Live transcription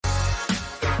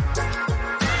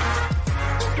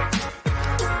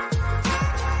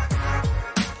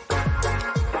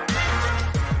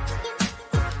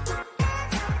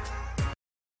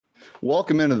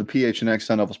Welcome into the PHNX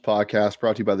Sun Devils podcast,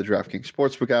 brought to you by the DraftKings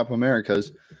Sportsbook app,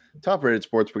 America's top-rated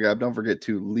sportsbook app. Don't forget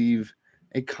to leave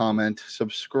a comment,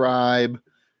 subscribe,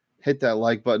 hit that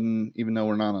like button, even though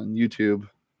we're not on YouTube.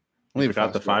 Leave the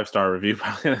 5-star review.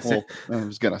 Well, I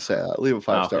was going to say that. Leave a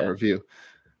 5-star review.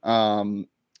 I'm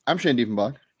Shane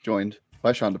Diefenbach, joined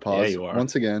by Sean DePaz. Yeah, you are.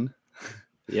 Once again.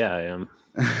 Yeah, I am.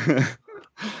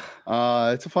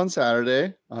 It's a fun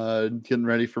Saturday. Getting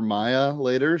ready for Maya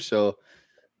later, so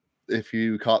if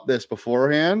you caught this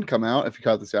beforehand, come out. If you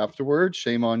caught this afterwards,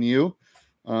 shame on you.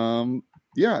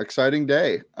 Exciting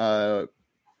day. How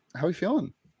are you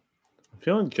feeling? I'm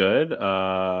feeling good.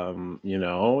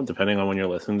 Depending on when you're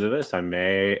listening to this, I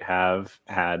may have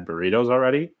had burritos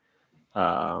already.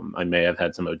 I may have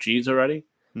had some OGs already.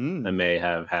 I may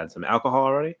have had some alcohol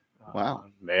already. Wow.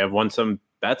 May have won some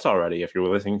bets already if you were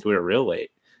listening to it real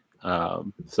late.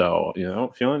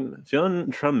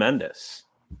 Feeling tremendous.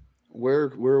 Where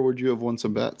would you have won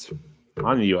some bets?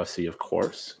 On the UFC, of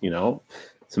course. Talk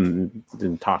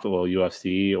a little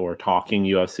UFC or talking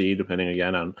UFC, depending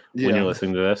again on when you're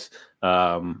listening to this.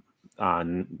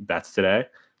 On bets today,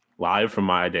 live from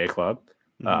my day club.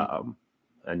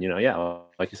 Like you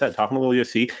said, talking a little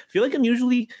UFC. I feel like I'm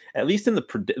usually, at least in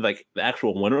the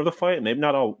actual winner of the fight, maybe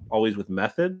not always with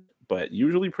method, but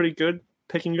usually pretty good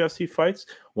picking UFC fights.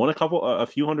 Won a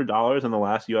few $100s on the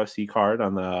last UFC card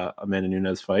on the Amanda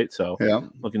Nunes fight. So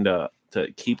looking to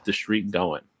keep the streak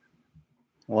going.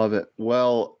 Love it.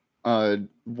 Well,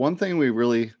 one thing we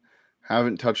really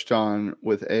haven't touched on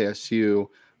with ASU,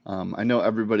 I know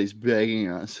everybody's begging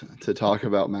us to talk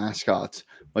about mascots,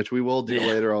 which we will do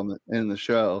later on in the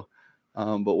show.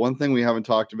 But one thing we haven't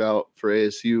talked about for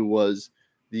ASU was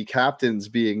the captains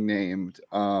being named.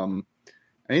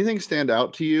 Anything stand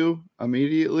out to you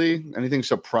immediately? Anything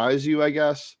surprise you, I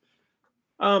guess?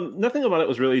 Nothing about it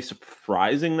was really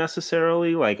surprising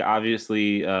necessarily. Like,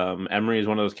 obviously, Emery is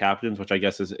one of those captains, which I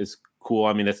guess is cool.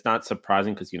 I mean, it's not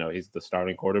surprising because, he's the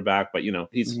starting quarterback, but,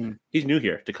 he's new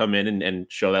here. To come in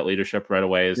and show that leadership right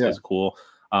away is cool.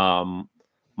 Michael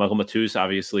Matus,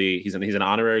 obviously, he's an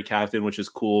honorary captain, which is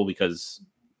cool because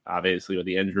obviously with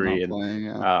the injury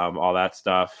all that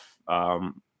stuff.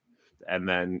 And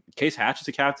then Case Hatch is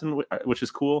a captain, which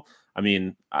is cool. I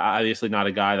mean, obviously not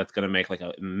a guy that's going to make like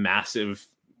a massive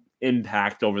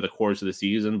impact over the course of the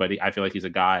season, but I feel like he's a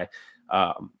guy.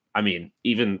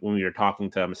 Even when we were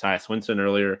talking to Messiah Swinson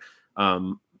earlier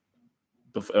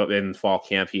in fall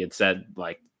camp, he had said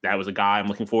like that was a guy I'm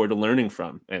looking forward to learning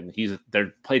from. And they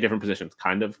play different positions,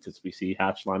 kind of, because we see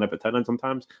Hatch line up at tight end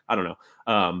sometimes. I don't know.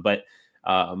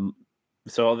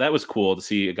 So that was cool to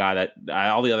see a guy that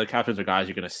all the other captains are guys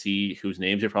you're going to see whose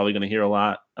names you're probably going to hear a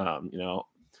lot.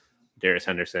 Darius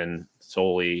Henderson,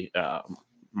 Soley,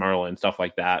 Merlin, stuff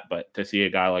like that. But to see a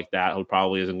guy like that who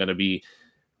probably isn't going to be,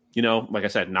 like I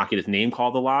said, not get his name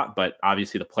called a lot, but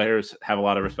obviously the players have a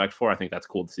lot of respect for. I think that's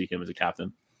cool to see him as a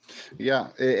captain. Yeah,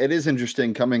 it is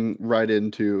interesting coming right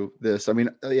into this. I mean,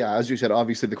 as you said,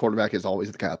 obviously the quarterback is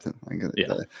always the captain.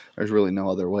 There's really no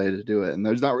other way to do it. And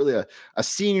there's not really a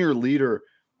senior leader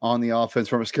on the offense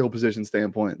from a skill position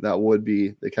standpoint that would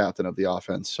be the captain of the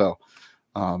offense. So,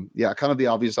 kind of the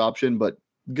obvious option, but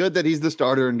good that he's the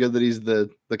starter and good that he's the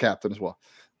captain as well.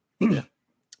 Yeah.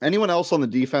 Anyone else on the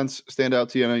defense stand out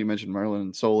to you? I know you mentioned Merlin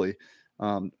and Soley,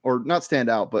 or not stand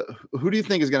out, but who do you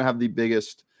think is going to have the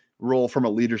biggest role from a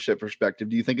leadership perspective?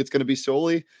 Do you think it's going to be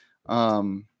Solely? I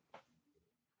mean,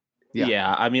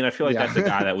 I feel like that's the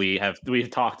guy that we've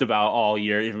talked about all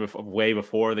year, even way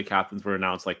before the captains were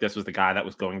announced. Like, this was the guy that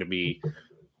was going to be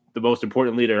the most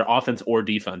important leader, offense or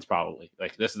defense, probably.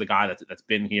 Like, this is the guy that's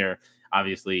been here.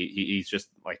 Obviously, he's just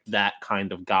like that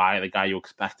kind of guy, the guy you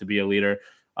expect to be a leader.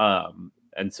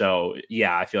 And so,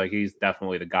 I feel like he's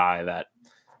definitely the guy that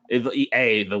is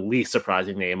the least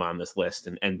surprising name on this list,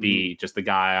 and B, just the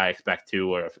guy I expect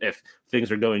to, or if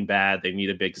things are going bad, they need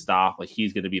a big stop. Like,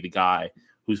 he's going to be the guy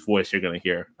whose voice you're going to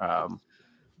hear.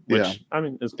 Which I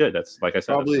mean is good. That's, like I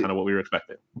said, that's kind of what we were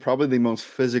expecting. Probably the most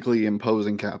physically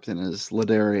imposing captain is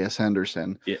Ladarius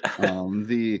Henderson. Yeah.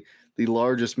 The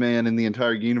largest man in the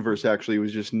entire universe actually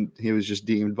was just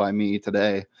deemed by me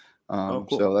today. Cool.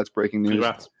 So that's breaking news.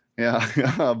 Congrats.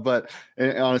 Yeah. But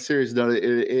on a serious note,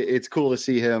 it's cool to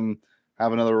see him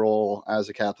have another role as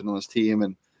a captain on this team,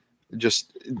 and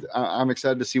just I'm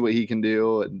excited to see what he can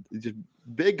do. And just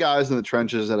big guys in the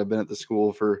trenches that have been at the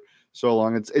school for so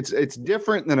long. It's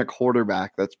different than a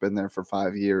quarterback that's been there for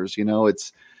 5 years. I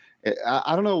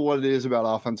don't know what it is about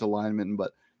offensive linemen,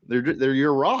 but they're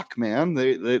your rock, man.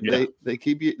 They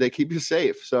keep you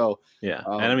safe. So and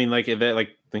I mean, like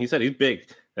he said, he's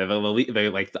big. They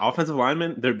like the offensive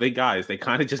linemen. They're big guys. They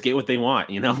kind of just get what they want,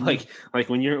 Like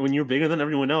when you're bigger than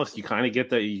everyone else, you kind of get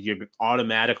that. You're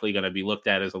automatically going to be looked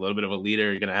at as a little bit of a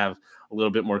leader. You're going to have a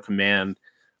little bit more command.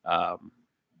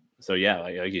 So yeah,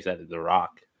 like you said, the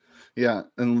Rock. Yeah,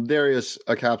 and Darius,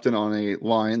 a captain on a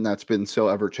line that's been so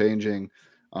ever changing,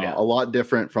 a lot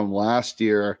different from last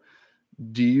year.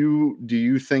 Do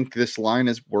you think this line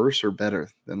is worse or better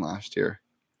than last year?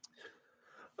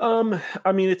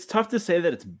 I mean, it's tough to say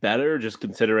that it's better, just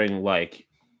considering like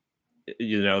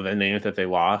the names that they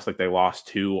lost. Like they lost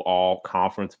 2 all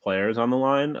conference players on the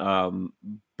line.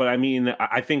 But I mean,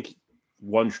 I think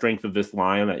one strength of this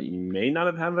line that you may not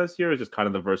have had this year is just kind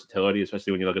of the versatility, especially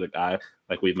when you look at a guy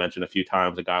like we've mentioned a few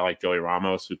times, a guy like Joey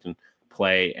Ramos who can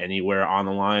play anywhere on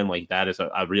the line. Like that is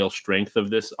a real strength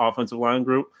of this offensive line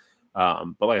group.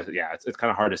 But like I said, yeah, it's kind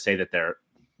of hard to say that they're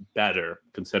better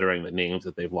considering the names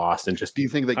that they've lost and just do you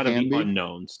think they can be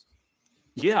unknowns.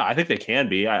 Yeah, I think they can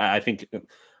be. I think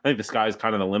the sky's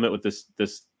kind of the limit with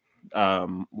this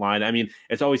line. I mean,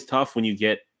 it's always tough when you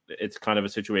get. It's kind of a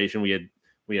situation we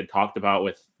had talked about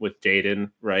with Jaden,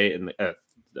 right, and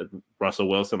Russell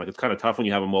Wilson. Like it's kind of tough when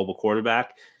you have a mobile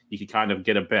quarterback. You can kind of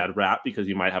get a bad rap because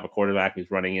you might have a quarterback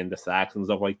who's running into sacks and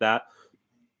stuff like that.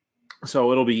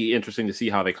 So it'll be interesting to see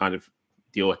how they kind of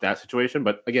deal with that situation.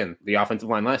 But again, the offensive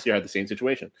line last year had the same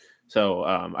situation. So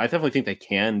I definitely think they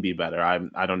can be better.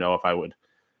 I don't know if I would.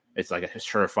 It's like a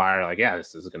surefire, like, yeah,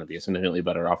 this is going to be a significantly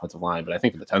better offensive line, but I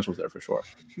think the potential is there for sure.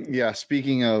 Yeah.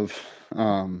 Speaking of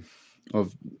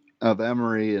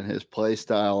Emery and his play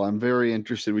style, I'm very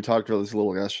interested. We talked about this a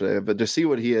little yesterday, but to see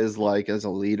what he is like as a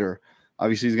leader,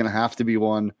 obviously he's going to have to be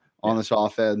one on this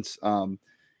offense.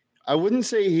 I wouldn't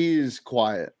say he's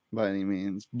quiet by any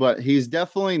means, but he's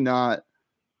definitely not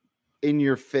in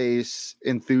your face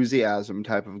enthusiasm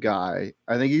type of guy.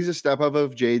 I think he's a step up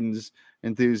of Jaden's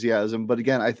enthusiasm, but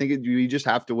again, I think you just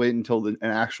have to wait until an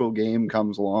actual game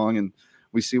comes along and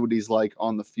we see what he's like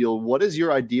on the field. What is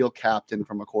your ideal captain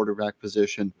from a quarterback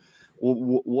position?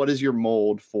 What is your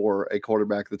mold for a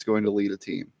quarterback that's going to lead a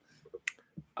team?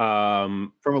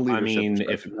 From a leadership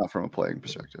perspective, not from a playing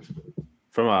perspective.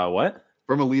 From a what?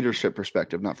 From a leadership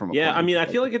perspective, not from a I mean, I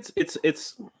feel like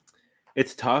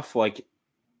it's tough. Like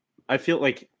I feel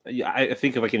like I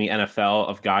think of like in the NFL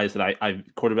of guys that I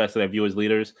quarterbacks that I view as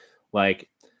leaders. Like,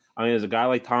 I mean, there's a guy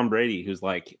like Tom Brady who's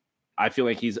like, I feel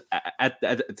like he's at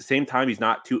the same time, he's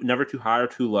never too high or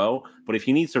too low. But if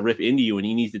he needs to rip into you and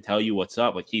he needs to tell you what's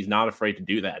up, like he's not afraid to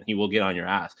do that. And he will get on your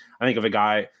ass. I think of a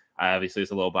guy, obviously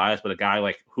it's a little biased, but a guy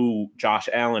like who Josh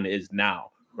Allen is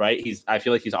now, right? I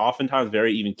feel like he's oftentimes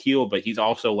very even keeled, but he's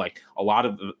also like a lot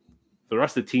of the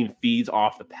rest of the team feeds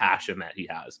off the passion that he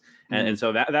has. And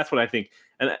so that's what I think.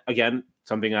 And again,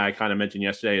 something I kind of mentioned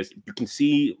yesterday is you can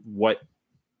see what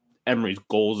Emery's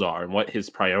goals are and what his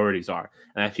priorities are.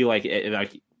 And I feel like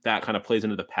that kind of plays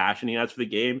into the passion he has for the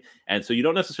game. And so you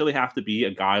don't necessarily have to be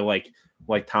a guy like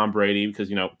Tom Brady,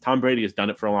 because, Tom Brady has done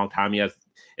it for a long time.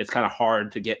 It's kind of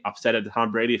hard to get upset at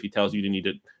Tom Brady if he tells you need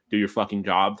to do your fucking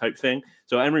job type thing.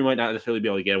 So Emery might not necessarily be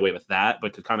able to get away with that,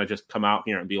 but to kind of just come out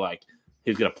here and be like,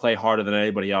 he's going to play harder than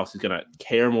anybody else. He's going to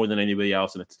care more than anybody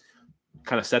else. And it's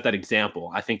kind of set that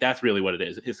example. I think that's really what it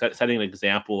is. It's setting an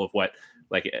example of what,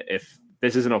 like, if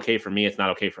this isn't okay for me, it's not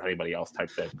okay for anybody else type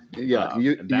thing. Yeah.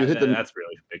 That's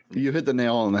really big. You hit the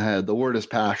nail on the head. The word is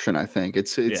passion. I think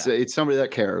it's somebody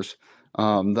that cares,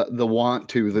 the want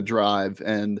to, the drive.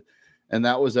 And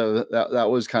that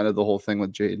was kind of the whole thing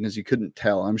with Jaden, is you couldn't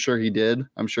tell. I'm sure he did.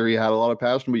 I'm sure he had a lot of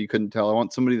passion, but you couldn't tell. I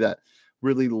want somebody that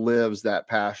really lives that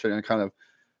passion and kind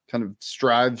of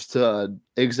strives to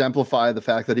exemplify the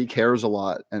fact that he cares a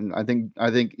lot. And I think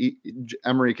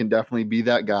Emery can definitely be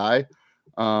that guy.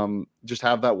 Just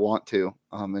have that want to,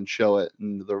 and show it,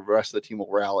 and the rest of the team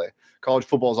will rally. College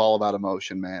football is all about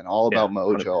emotion, man. All about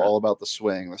mojo, 100%. All about the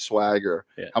swing, the swagger,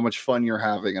 how much fun you're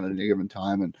having at any given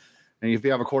time. And if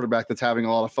you have a quarterback that's having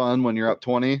a lot of fun when you're up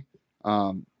 20,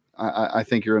 I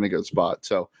think you're in a good spot.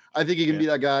 So I think he can be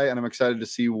that guy, and I'm excited to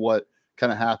see what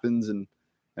kind of happens and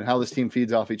how this team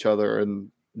feeds off each other. And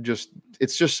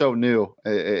it's just so new.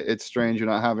 It's strange you're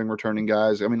not having returning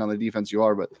guys. I mean, on the defense you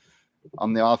are, but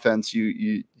on the offense,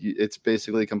 you it's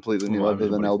basically completely new other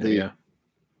than LD.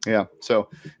 Yeah. So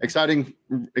exciting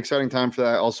time for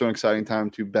that. Also an exciting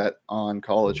time to bet on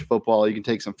college football. You can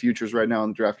take some futures right now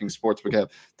on the DraftKings Sportsbook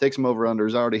app. Take some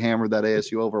over-unders. I already hammered that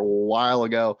ASU over a while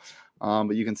ago,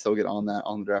 but you can still get on that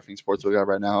on the DraftKings Sportsbook app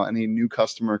right now. Any new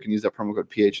customer can use that promo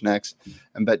code PHNX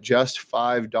and bet just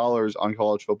 $5 on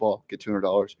college football. Get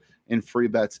 $200 in free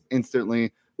bets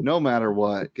instantly. No matter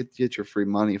what, get your free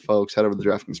money, folks. Head over to the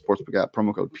DraftKings Sportsbook app,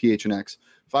 promo code PHNX,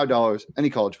 $5, any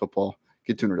college football.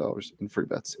 Get $200 in free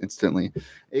bets instantly.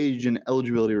 Age and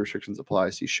eligibility restrictions apply.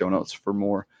 See show notes for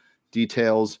more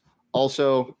details.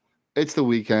 Also, it's the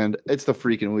weekend. It's the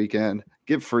freaking weekend.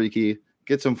 Get freaky.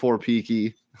 Get some 4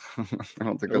 peaky. I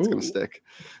don't think that's going to stick.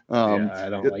 I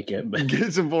don't like it. But...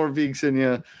 Get some 4 peaks in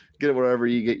you. Get it wherever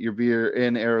you get your beer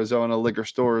in Arizona. Liquor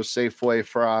stores, Safeway,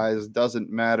 Fry's. Doesn't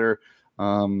matter.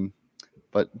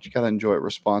 But you got to enjoy it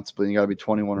responsibly. You got to be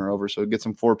 21 or over. So get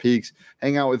some 4 peaks.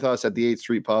 Hang out with us at the 8th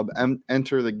Street Pub.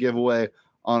 Enter the giveaway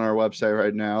on our website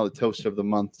right now. The toast of the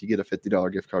month. You get a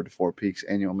 $50 gift card to 4 Peaks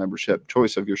annual membership.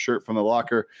 Choice of your shirt from the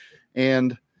locker.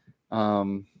 And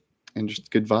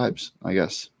just good vibes, I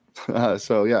guess.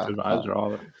 So, yeah. Good vibes are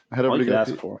all head over to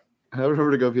ask for. Head over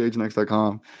to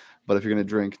gophnx.com. But if you're going to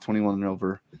drink, 21 and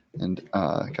over, and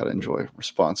got to enjoy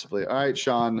responsibly. All right,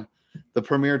 Sean. The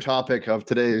premier topic of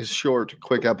today's short,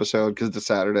 quick episode, because it's a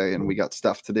Saturday and we got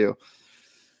stuff to do.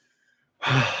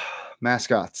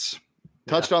 Mascots.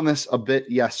 Touched on this a bit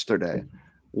yesterday.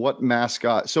 What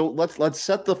mascot? So let's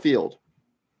set the field.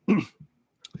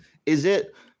 Is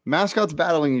it mascots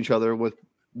battling each other with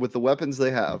the weapons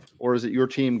they have, or is it your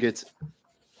team gets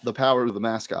the power of the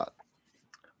mascot?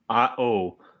 I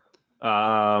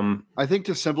think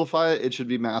to simplify it, it should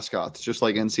be mascots, just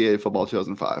like NCAA football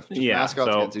 2005. Just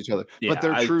mascots against each other, but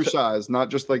they're true size, not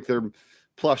just like their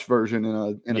plush version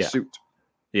in a suit.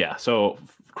 Yeah. So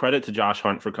credit to Josh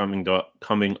Hunt for coming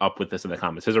up with this in the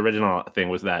comments. His original thing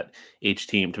was that each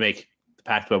team, to make the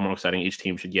Pac-12 more exciting, each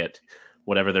team should get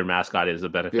whatever their mascot is a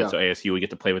benefit. Yeah. So ASU would get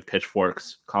to play with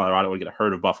pitchforks. Colorado would get a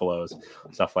herd of buffaloes,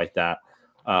 stuff like that.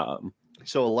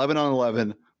 So 11 on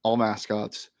 11, all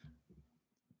mascots.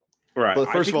 Right. But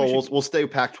first of all, we'll stay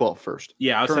Pac-12 first.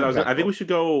 Yeah, I think we should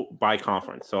go by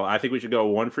conference. So I think we should go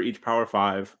 1 for each Power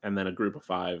 5 and then a group of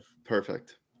 5.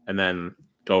 Perfect. And then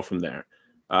go from there.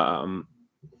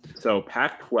 So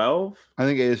Pac-12. I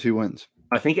think ASU wins.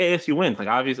 Like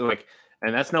obviously,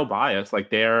 and that's no bias. Like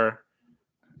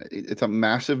it's a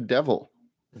massive devil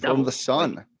from the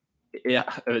sun.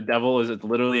 Yeah, the devil is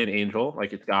literally an angel.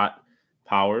 Like it's got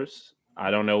powers.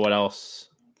 I don't know what else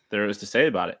there is to say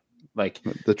about it. Like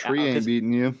the tree ain't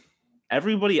beating you.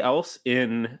 Everybody else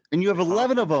and you have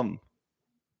 11 of them.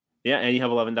 Yeah, and you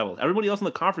have 11 devils. Everybody else in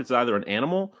the conference is either an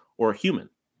animal or a human.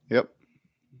 Yep.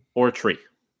 Or a tree.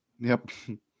 Yep.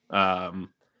 Yeah,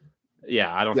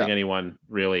 I don't think anyone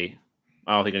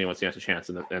stands a chance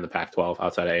in the Pac-12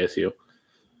 outside of ASU.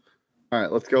 All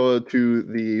right, let's go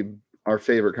to our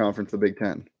favorite conference, the Big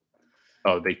Ten.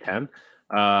 Oh, the Big Ten.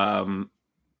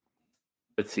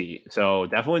 Let's see. So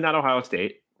definitely not Ohio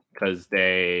State because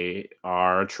they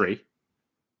are a tree.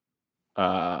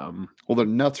 Well, they're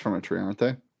nuts from a tree, aren't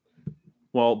they?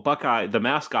 Well, Buckeye, the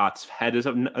mascot's head is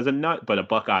a nut, but a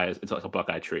Buckeye it's like a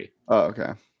Buckeye tree. Oh,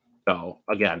 okay. So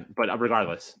again, but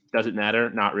regardless, does it matter?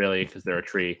 Not really, because they're a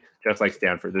tree, just like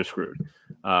Stanford. They're screwed.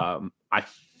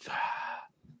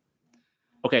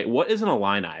 Okay, what is an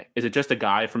Illini? Is it just a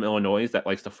guy from Illinois that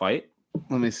likes to fight?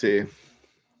 Let me see.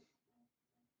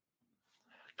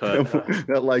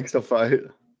 That likes to fight.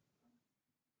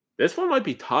 This one might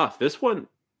be tough.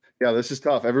 Yeah, this is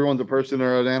tough. Everyone's a person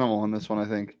or an animal in this one, I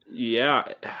think. Yeah,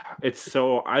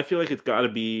 I feel like it's got to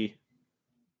be.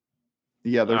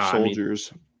 Yeah, they're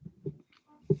soldiers.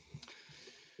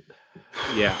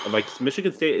 Yeah, like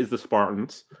Michigan State is the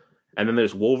Spartans, and then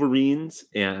there's Wolverines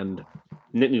and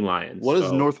Nittany Lions. What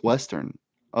is Northwestern?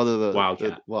 Other than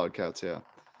Wildcats, yeah.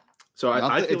 So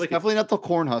I feel it's definitely not the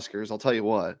Cornhuskers. I'll tell you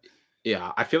what.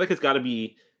 Yeah, I feel like it's got to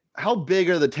be. How big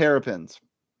are the Terrapins?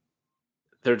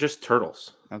 They're just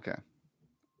turtles. Okay.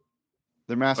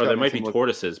 Their mascot. Or they might be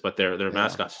tortoises, but their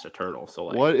mascot's just a turtle.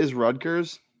 So what is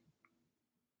Rutgers?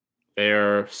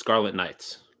 They're Scarlet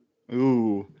Knights.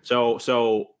 Ooh.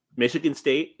 So Michigan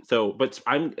State. Are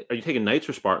you taking Knights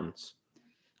or Spartans?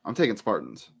 I'm taking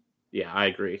Spartans. Yeah, I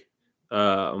agree.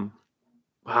 No,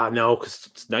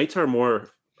 because Knights are more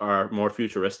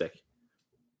futuristic.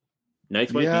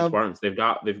 Knights might be Spartans.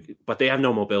 But they have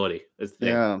no mobility.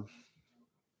 Yeah.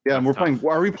 Yeah, and we're playing.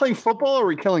 Are we playing football or are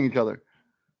we killing each other?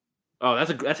 Oh,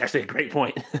 that's actually a great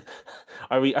point.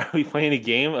 Are we playing a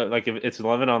game like if it's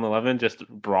 11 on 11, just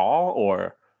brawl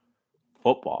or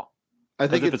football? I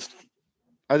think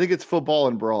it's football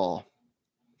and brawl.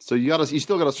 So you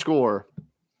still gotta score,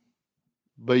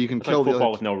 but you can kill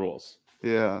football with no rules.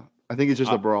 Yeah, I think it's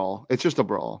just a brawl. It's just a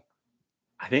brawl.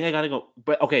 I think I gotta go.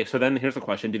 But okay, so then here's the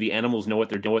question: do the animals know what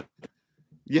they're doing?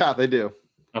 Yeah, they do.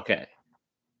 Okay.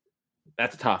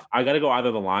 That's tough. I got to go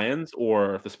either the Lions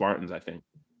or the Spartans, I think.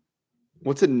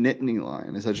 What's a Nittany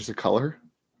lion? Is that just a color?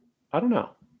 I don't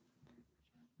know.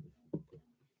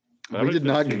 We did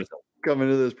not come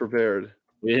into this prepared.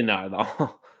 We did not at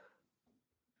all.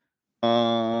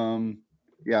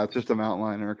 Yeah, it's just a mountain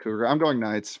lion or a cougar. I'm going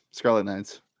Knights, Scarlet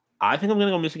Knights. I think I'm going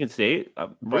to go Michigan State.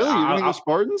 But Really? You're going to go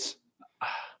Spartans?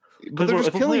 But they're just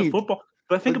if we're playing killing football.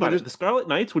 But think about it. The Scarlet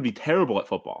Knights would be terrible at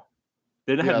football.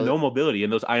 They'd have no mobility in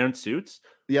those iron suits.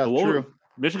 Yeah, true.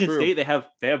 Michigan State, they have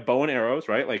bow and arrows,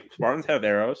 right? Like Spartans have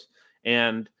arrows,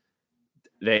 and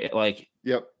they like.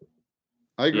 Yep,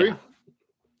 I agree. Yeah.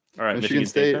 All right, Michigan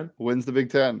State wins the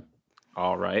Big Ten.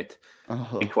 All right,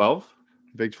 Big 12.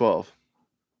 Big 12.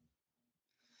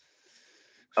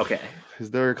 Okay. Is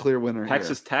there a clear winner?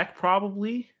 Texas Tech,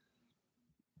 probably.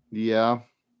 Yeah.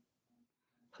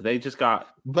 They just got.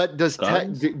 But does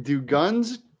do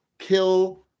guns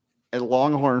kill a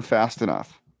Longhorn fast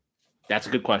enough? That's a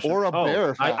good question. Or a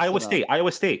bear fast Iowa enough? State.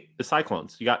 Iowa State. The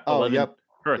Cyclones. You got 11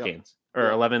 Hurricanes. Or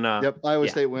 11. Iowa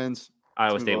State wins.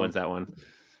 Iowa State wins that one.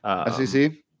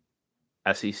 SEC?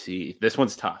 SEC. This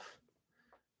one's tough.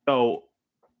 So,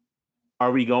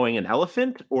 are we going an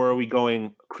elephant or are we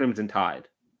going Crimson Tide?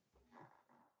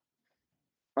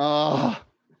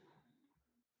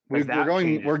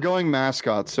 We're going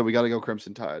mascots, so we got to go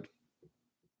Crimson Tide.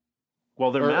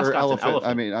 Well, their mascot's elephant. an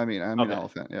elephant. I mean Okay.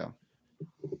 elephant. Yeah.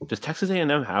 Does Texas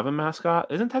A&M have a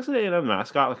mascot? Isn't Texas A&M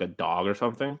mascot like a dog or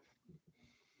something?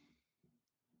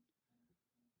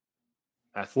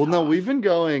 That's tough. No, we haven't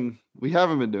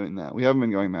been doing that. We haven't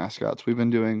been going mascots. We've been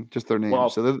doing just their names. Well,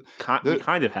 so we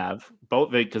kind of have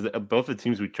both because both the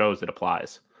teams we chose, it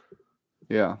applies.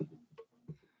 Yeah.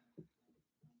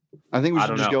 I think we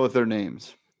should just go with their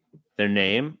names. Their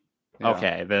name? Yeah.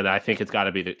 Okay, then I think it's got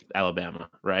to be Alabama,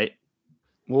 right?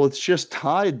 Well, it's just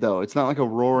Tide, though. It's not like a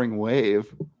roaring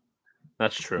wave.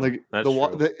 That's true. Like That's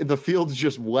true. The field's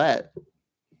just wet.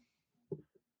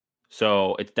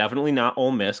 So it's definitely not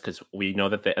Ole Miss because we know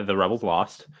that the Rebels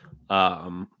lost.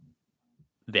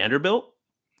 Vanderbilt,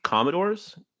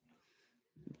 Commodores.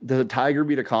 Does a Tiger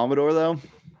beat a Commodore though?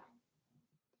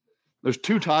 There's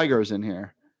two Tigers in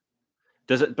here.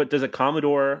 Does a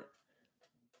Commodore?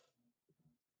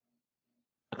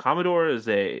 A Commodore is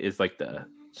like the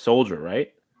soldier,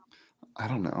 right? I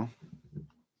don't know.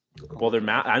 Well,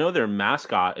 I know their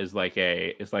mascot is like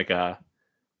a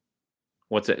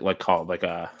what's it like called like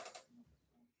an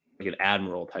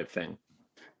admiral type thing.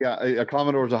 Yeah, a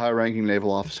Commodore is a high-ranking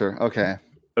naval officer. Okay.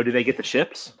 Oh, do they get the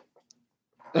ships?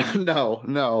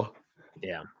 No.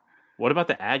 Yeah. What about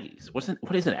the Aggies?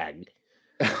 What is an Aggie?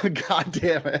 God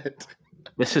damn it!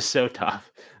 This is so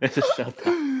tough.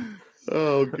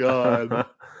 Oh God.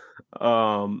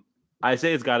 I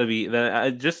say it's got to be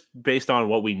just based on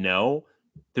what we know.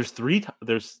 There's three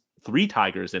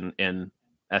Tigers in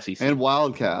SEC and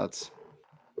Wildcats.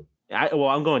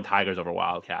 I'm going Tigers over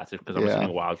Wildcats because I'm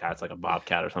assuming Wildcats like a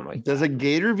Bobcat or something like that. Does a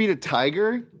Gator beat a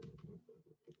Tiger?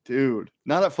 Dude,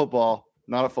 not at football.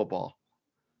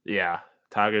 Yeah,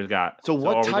 Tigers got. So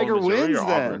what Tiger wins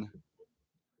then?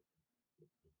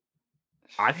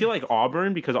 I feel like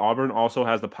Auburn because Auburn also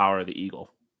has the power of the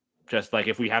eagle. Just like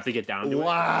if we have to get down to it.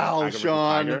 Wow,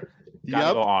 Sean.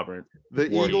 Gotta go Auburn.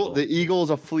 The eagle is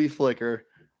a flea flicker.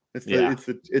 It's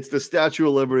the Statue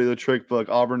of Liberty, the trick book.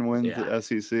 Auburn wins the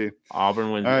SEC.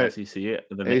 Auburn wins the SEC.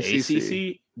 Then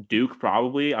the ACC, Duke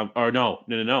probably. Or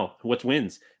no. What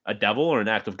wins? A devil or an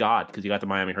act of God? Because you got the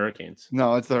Miami Hurricanes.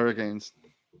 No, it's the Hurricanes.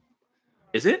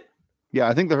 Is it? Yeah,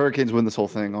 I think the Hurricanes win this whole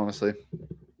thing, honestly.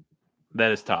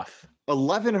 That is tough.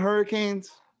 11 Hurricanes?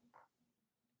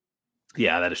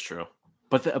 Yeah, that is true.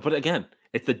 But again,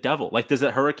 it's the devil. Like, does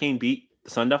a Hurricane beat the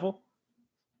Sun Devil?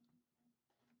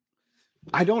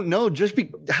 I don't know.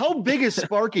 How big is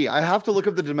Sparky? I have to look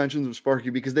up the dimensions of Sparky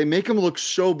because they make him look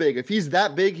so big. If he's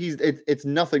that big, it's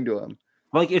nothing to him.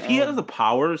 Like if he has the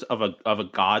powers of a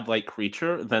godlike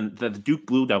creature, then the Duke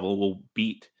Blue Devil will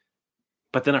beat.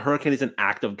 But then a Hurricane is an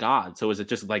act of God. So is it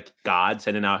just like God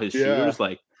sending out his shooters,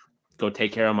 like go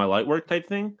take care of my light work type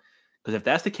thing? Because if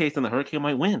that's the case, then the Hurricane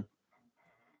might win.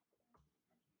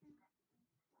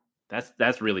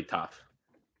 That's really tough.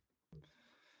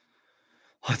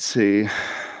 Let's see.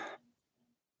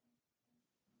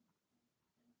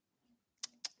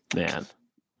 Man.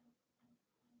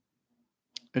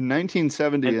 In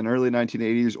 1970 and early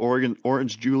 1980s,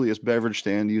 Orange Julius beverage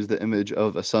stand used the image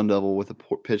of a Sun Devil with a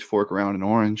pitchfork around in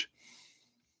orange.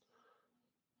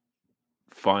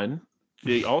 Fun.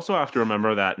 You also have to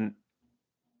remember that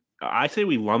I say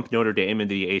we lump Notre Dame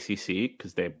into the ACC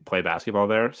because they play basketball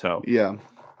there. So yeah,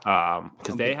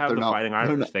 because they have the Fighting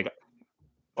Irish. They got.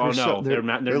 They're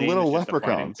little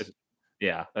leprechauns.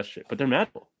 Yeah, that's true. But they're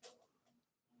magical.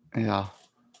 Yeah,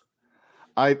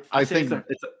 I think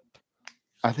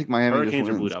I think Miami Hurricanes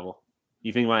or Blue Devil.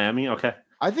 You think Miami? Okay.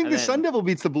 I think the Sun Devil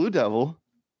beats the Blue Devil.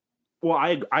 Well,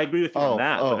 I agree with you on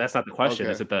that, but that's not the question.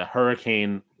 Okay. Is it the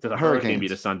Hurricane? Does the Hurricane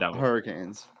beat a Sun Devil?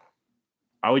 Hurricanes.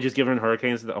 Are we just giving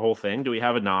Hurricanes the whole thing? Do we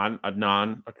have a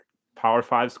non Power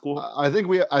 5 school? I think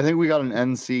we got an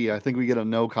NC. I think we get a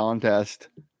no contest.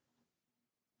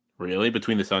 Really?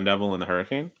 Between the Sun Devil and the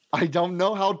Hurricane? I don't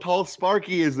know how tall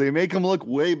Sparky is. They make him look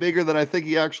way bigger than I think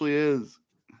he actually is.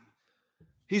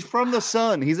 He's from the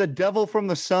sun. He's a devil from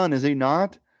the sun, is he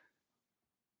not?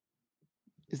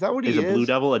 Is that what he is? Is a blue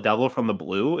devil a devil from the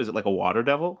blue? Is it like a water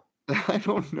devil? I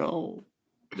don't know.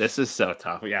 This is so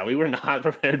tough. Yeah, we were not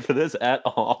prepared for this at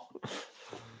all.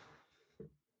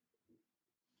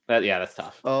 That's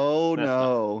tough. Oh, that's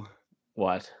no. Tough.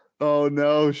 What? Oh,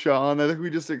 no, Sean. I think we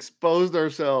just exposed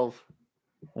ourselves.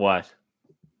 What?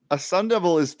 A sun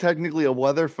devil is technically a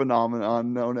weather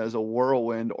phenomenon known as a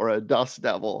whirlwind or a dust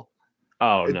devil.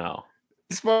 Oh, no.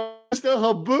 It's just a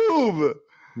haboob.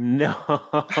 No.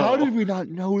 How did we not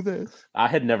know this? I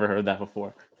had never heard that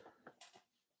before.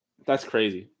 That's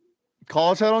crazy.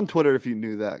 Call us out on Twitter if you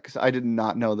knew that, because I did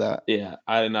not know that. Yeah,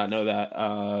 I did not know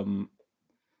that.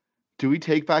 Do we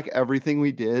take back everything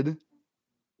we did?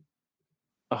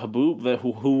 A haboob?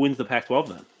 Who wins the Pac-12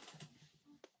 then?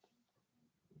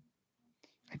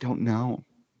 I don't know.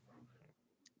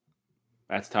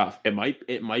 That's tough. It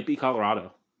might be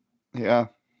Colorado. Yeah.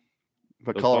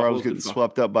 But Those Colorado's getting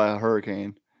swept up by a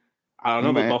hurricane. I don't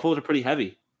know, but Buffaloes are pretty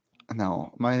heavy.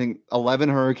 No. I think 11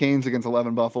 Hurricanes against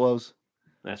 11 Buffaloes.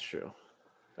 That's true.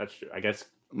 I guess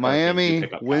Miami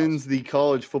wins the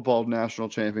college football national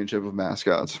championship of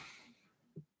mascots.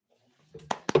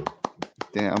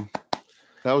 Damn.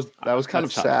 That was kind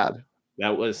of sad.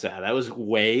 That was sad. That was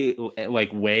way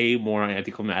more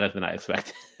anticlimactic than I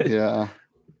expected. Yeah.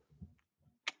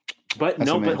 But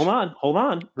hold on.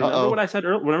 Remember what I said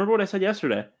earlier? Remember what I said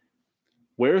yesterday?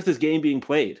 Where is this game being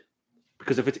played?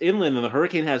 Because if it's inland, then the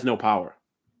Hurricane has no power.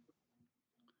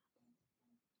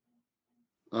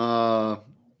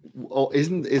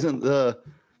 Isn't the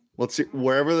let's see,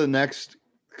 wherever the next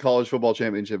college football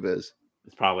championship is?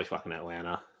 It's probably fucking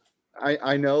Atlanta.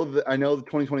 I know the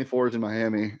 2024 is in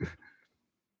Miami.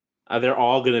 They're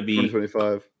all going to be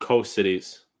 2025 coast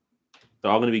cities.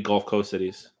 They're all going to be Gulf Coast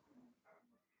cities.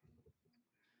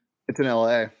 It's in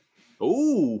LA.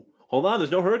 Ooh, hold on.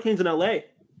 There's no hurricanes in LA.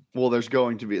 Well, there's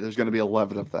going to be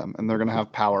 11 of them, and they're going to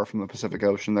have power from the Pacific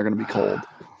Ocean. They're going to be cold.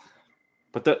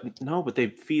 But they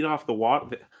feed off the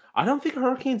water. I don't think a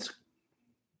hurricane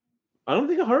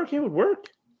would work.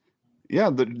 Yeah,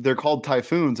 they're called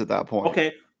typhoons at that point.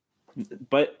 Okay,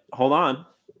 but hold on.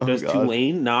 Does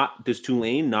Tulane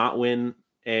not win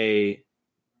a?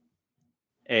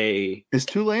 Is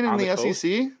Tulane in the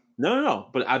SEC? No.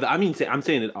 But I'm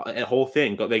saying a whole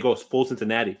thing. They go full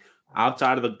Cincinnati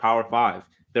outside of the Power 5.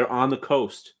 They're on the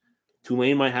coast.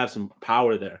 Tulane might have some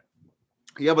power there.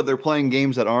 Yeah, but they're playing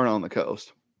games that aren't on the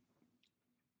coast.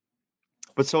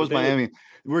 But so is Miami.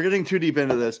 We're getting too deep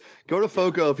into this. Go to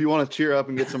FOCO if you want to cheer up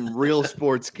and get some real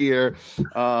sports gear. They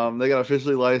got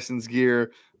officially licensed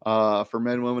gear for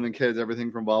men, women, and kids. Everything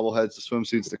from bobbleheads to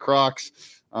swimsuits to Crocs.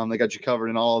 They got you covered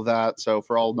in all of that. So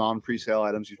for all non-presale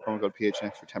items, use promo code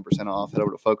PHNX for 10% off. Head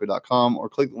over to foco.com or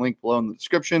click the link below in the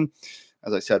description.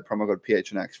 As I said, promo code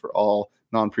PHNX for all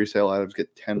non-presale items.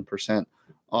 Get 10%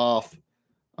 off.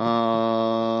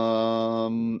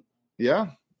 Yeah.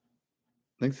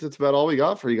 I think that's about all we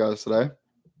got for you guys today.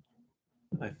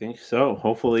 I think so.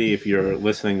 Hopefully, if you're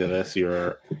listening to this,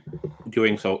 you're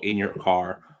doing so in your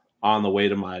car on the way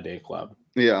to My Day Club.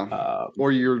 Yeah.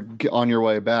 Or you're on your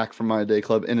way back from My Day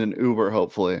Club in an Uber,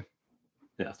 hopefully.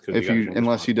 Yeah.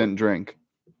 Unless you didn't drink,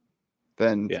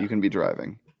 then you can be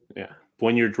driving. Yeah.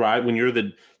 When you're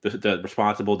the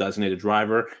responsible designated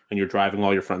driver and you're driving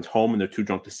all your friends home and they're too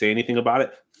drunk to say anything about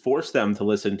it, force them to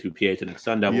listen to PHNX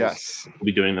Sun Devils. Yes. We'll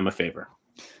be doing them a favor.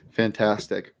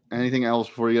 Fantastic. Anything else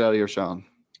before you get out of here, Sean?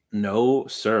 No,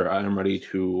 sir. I am ready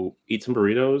to eat some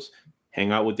burritos,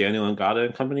 hang out with Daniel Ngata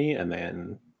and company, and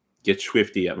then get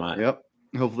swifty at mine. Yep.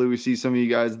 Hopefully we see some of you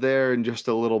guys there in just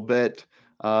a little bit.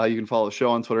 You can follow the show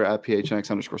on Twitter at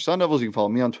PHNX_Sun Devils. You can follow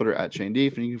me on Twitter at Shane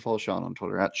Deef, and you can follow Sean on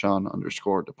Twitter at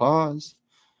Sean_DePaz.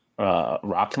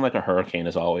 Rocking like a hurricane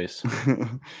as always.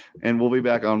 And we'll be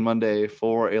back on Monday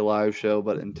for a live show.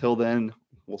 But until then,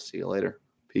 we'll see you later.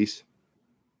 Peace.